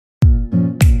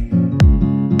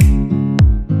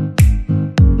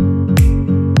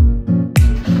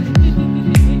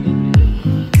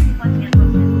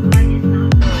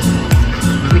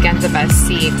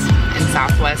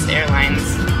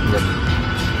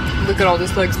Look at all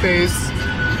this leg space.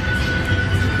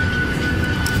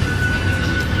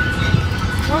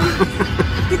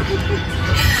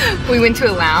 We went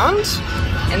to a lounge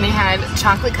and they had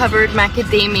chocolate covered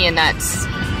macadamia nuts.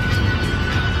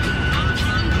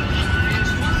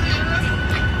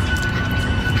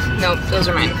 Nope, those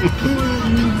are mine.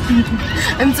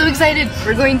 I'm so excited.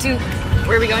 We're going to,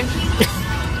 where are we going?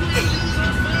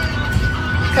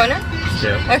 Kona?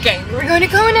 Yeah. Okay, we're going to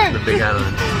Kona. The big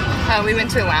island. We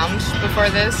went to a lounge before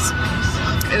this.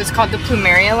 It was called the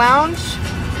Plumeria Lounge.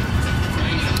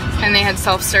 And they had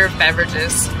self-serve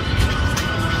beverages.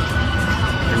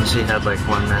 And she had like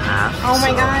 1.5. Oh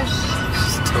my gosh.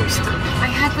 She's toasted. I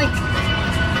had like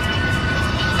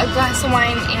a glass of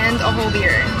wine and a whole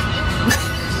beer.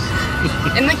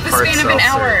 In like the span of an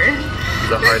hour.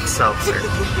 The hard seltzer.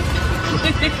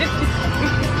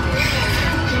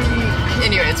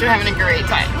 Anyways, we're having a great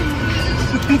time.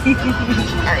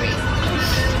 Are we?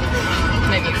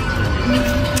 Maybe.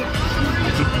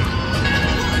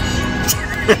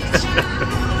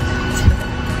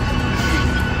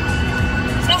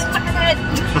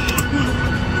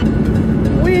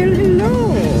 Well, hello.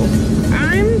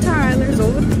 I'm Tyler's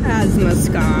old asthma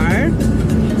scar.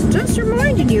 Just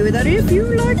reminding you that if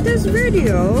you like this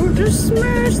video, just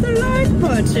smash the like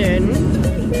button.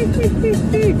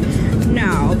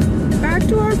 Now, back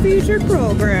to our featured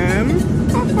program.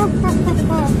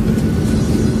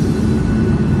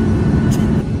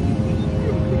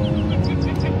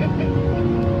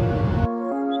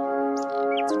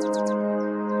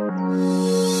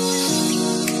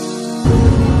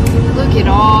 Look at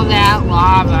all that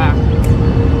lava.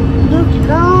 Look at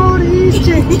all these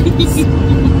things.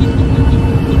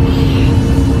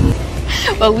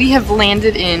 Well, we have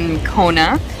landed in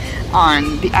Kona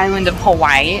on the island of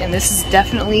Hawaii, and this is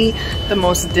definitely the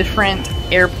most different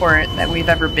airport that we've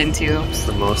ever been to. It's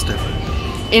the most different.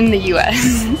 In the US.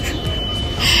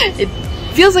 It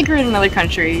feels like we're in another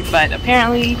country, but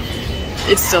apparently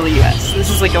it's still the US. This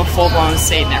is like a full-blown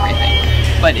state and everything,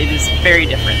 but it is very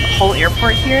different. The whole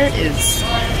airport here is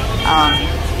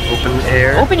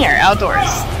open air,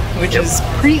 outdoors, which is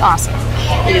pretty awesome.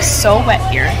 It is so wet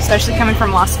here, especially coming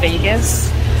from Las Vegas,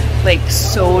 like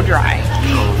so dry.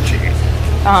 Oh, gee.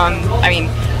 I mean,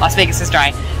 Las Vegas is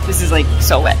dry. This is like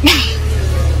so wet.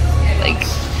 Like,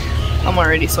 I'm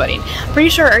already sweating. Pretty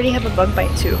sure I already have a bug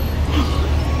bite too.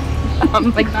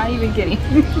 Like, not even kidding.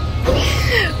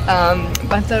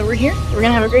 But we're here. We're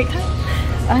gonna have a great time.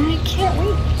 I can't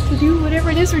wait to do whatever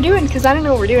it is we're doing, because I don't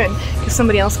know what we're doing, because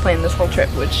somebody else planned this whole trip,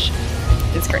 which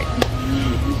is great.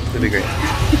 It'll be great.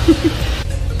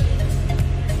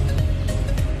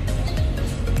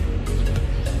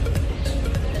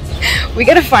 We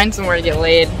gotta find somewhere to get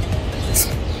laid.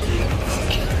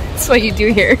 That's what you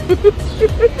do here.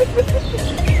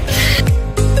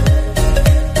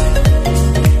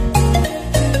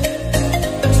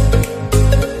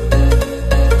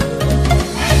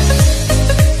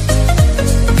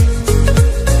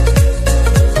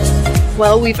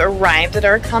 Well, we've arrived at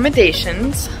our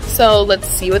accommodations, so let's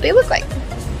see what they look like.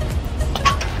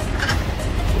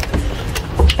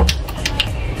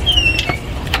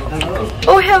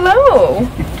 Oh, hello!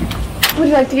 Would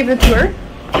you like to give a tour?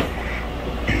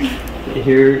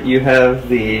 Here you have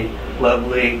the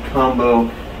lovely combo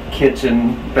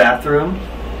kitchen bathroom.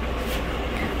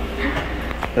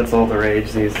 That's all the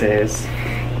rage these days.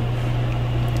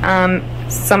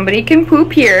 Somebody can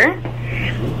poop here,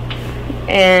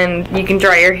 and you can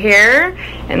dry your hair,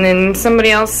 and then somebody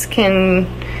else can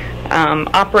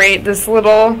operate this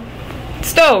little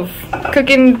stove,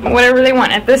 cooking whatever they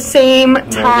want at the same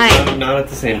time. Not at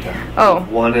the same time. Oh.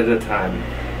 One at a time.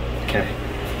 Okay.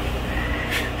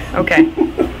 Okay.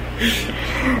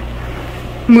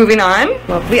 Moving on.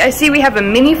 Lovely. I see we have a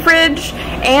mini fridge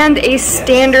and a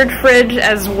standard fridge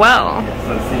as well. Yes,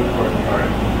 that's the important part.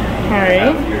 Alright.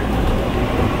 Have your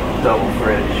double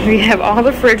fridge. We have all the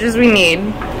fridges we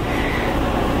need.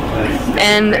 That's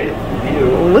And great view.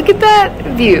 look at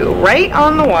that view, right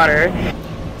on the water.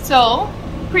 So,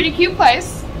 pretty cute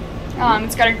place.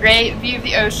 It's got a great view of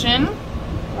the ocean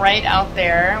right out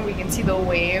there. We can see the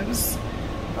waves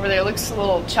over there. It looks a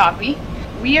little choppy.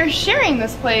 We are sharing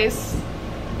this place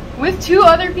with 2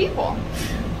 other people.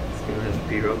 It's gonna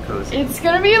be real cozy. It's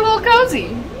gonna be a little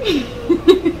cozy.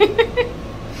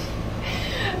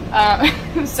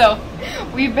 So,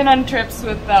 we've been on trips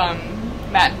with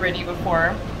Matt and Brittany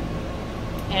before,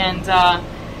 and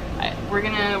we're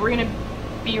gonna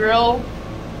be real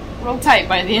tight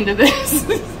by the end of this.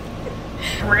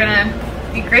 We're gonna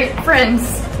be great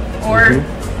friends, or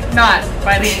not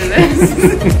by the end of this.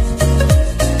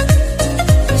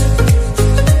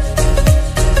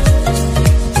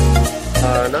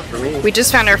 enough for me. We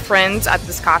just found our friends at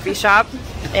this coffee shop,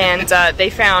 and they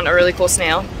found a really cool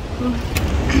snail. Huge.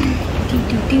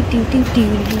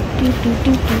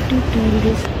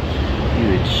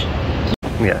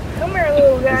 Yeah. Come here,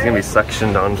 little guy. He's gonna be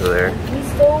suctioned onto there.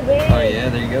 He's so big. Oh yeah,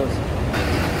 there he goes.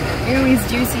 Ew, he's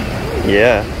juicy.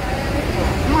 Yeah.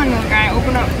 Come on, little guy,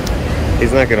 open up.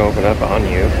 He's not gonna open up on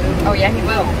you. Oh yeah, he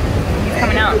will. He's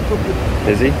coming out.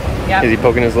 Is he? Yeah. Is he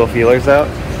poking his little feelers out?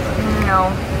 No.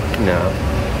 No.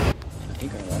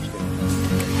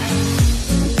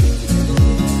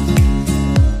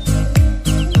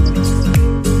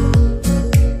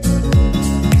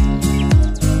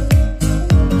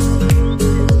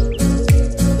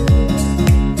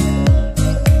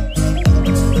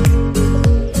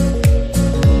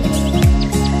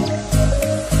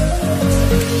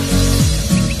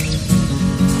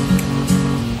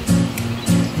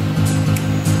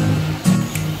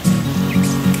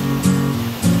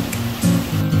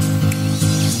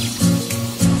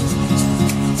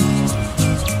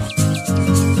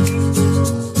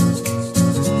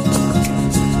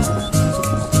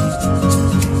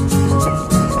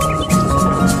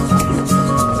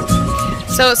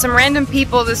 So some random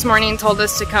people this morning told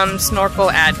us to come snorkel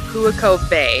at Puako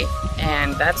Bay,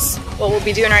 and that's what we'll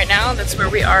be doing right now. That's where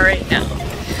we are right now.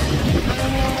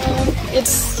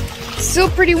 It's still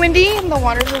pretty windy and the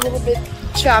water's a little bit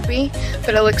choppy,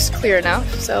 but it looks clear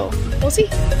enough, so we'll see.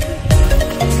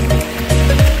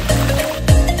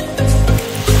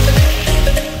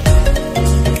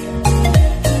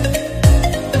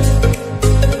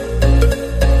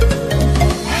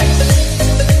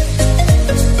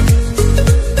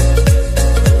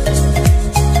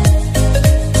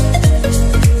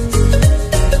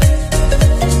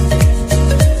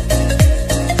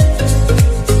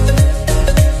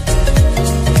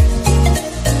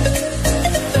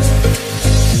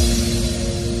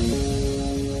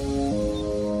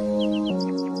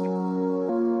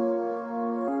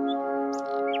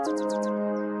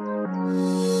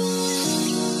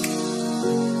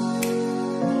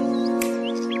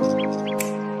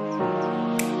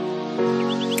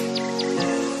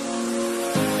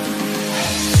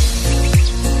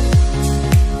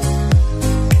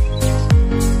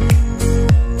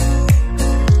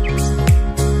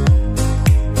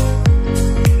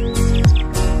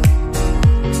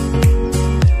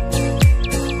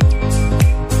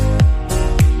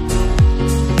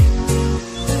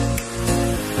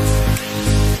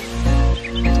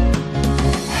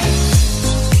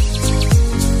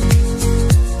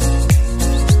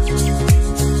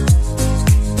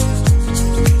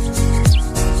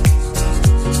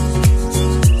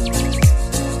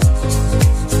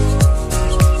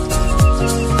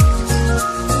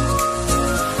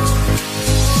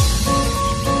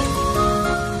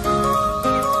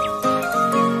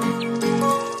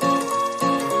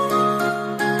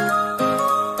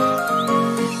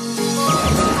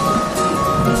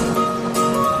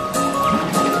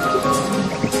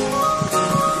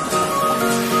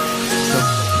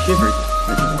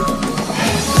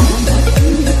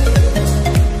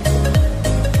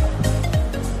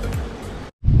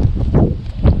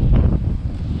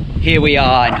 Here we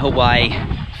are in Hawaii,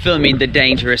 filming the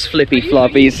dangerous flippy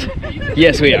floppies.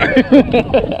 Yes, we are.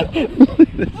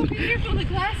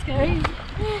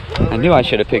 I knew I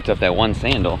should have picked up that one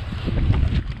sandal.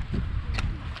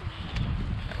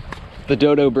 The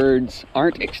dodo birds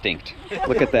aren't extinct.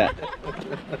 Look at that.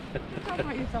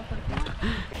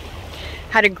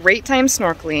 Had a great time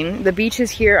snorkeling. The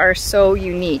beaches here are so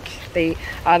unique. The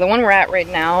one we're at right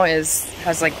now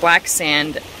has like black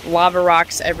sand, lava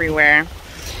rocks everywhere.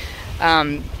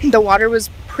 The water was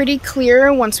pretty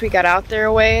clear once we got out there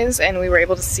a ways, and we were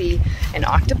able to see an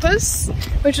octopus,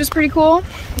 which was pretty cool,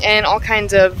 and all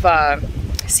kinds of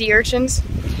sea urchins.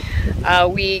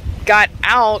 We got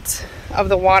out of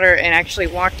the water and actually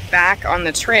walked back on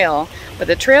the trail, but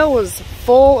the trail was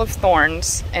full of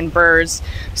thorns and burrs,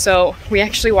 so we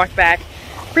actually walked back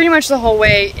pretty much the whole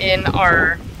way in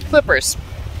our flippers.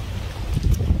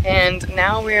 And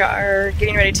now we are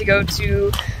getting ready to go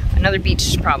to another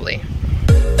beach, probably.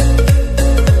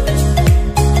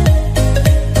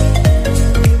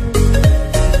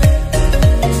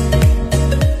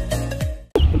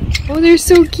 Oh, they're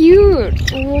so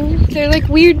cute. Oh, they're like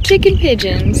weird chicken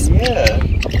pigeons. Yeah.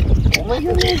 Oh my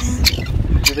goodness.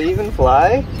 Do they even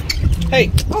fly?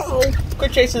 Hey,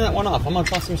 quit chasing that one off. I'm gonna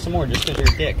toss him some more just because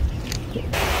you're a dick.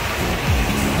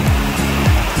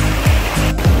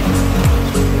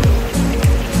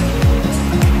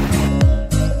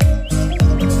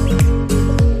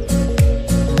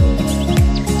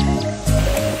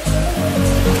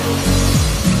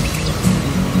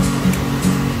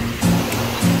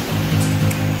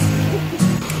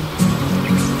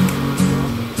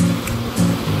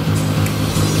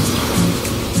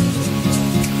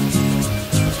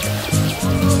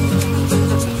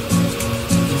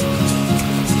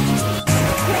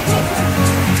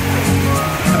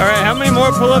 many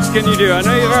more pull-ups can you do? I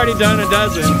know you've already done a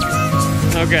dozen.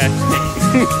 Okay.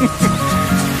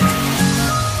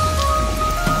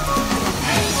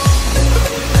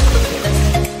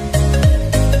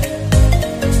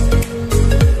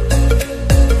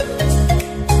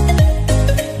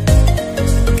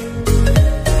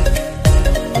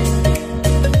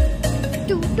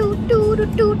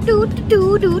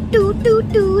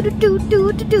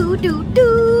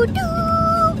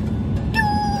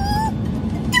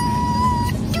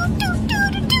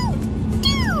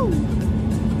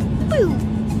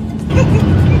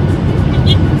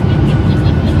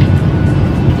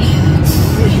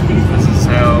 This is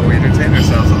how we entertain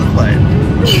ourselves on the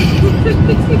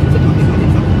flight.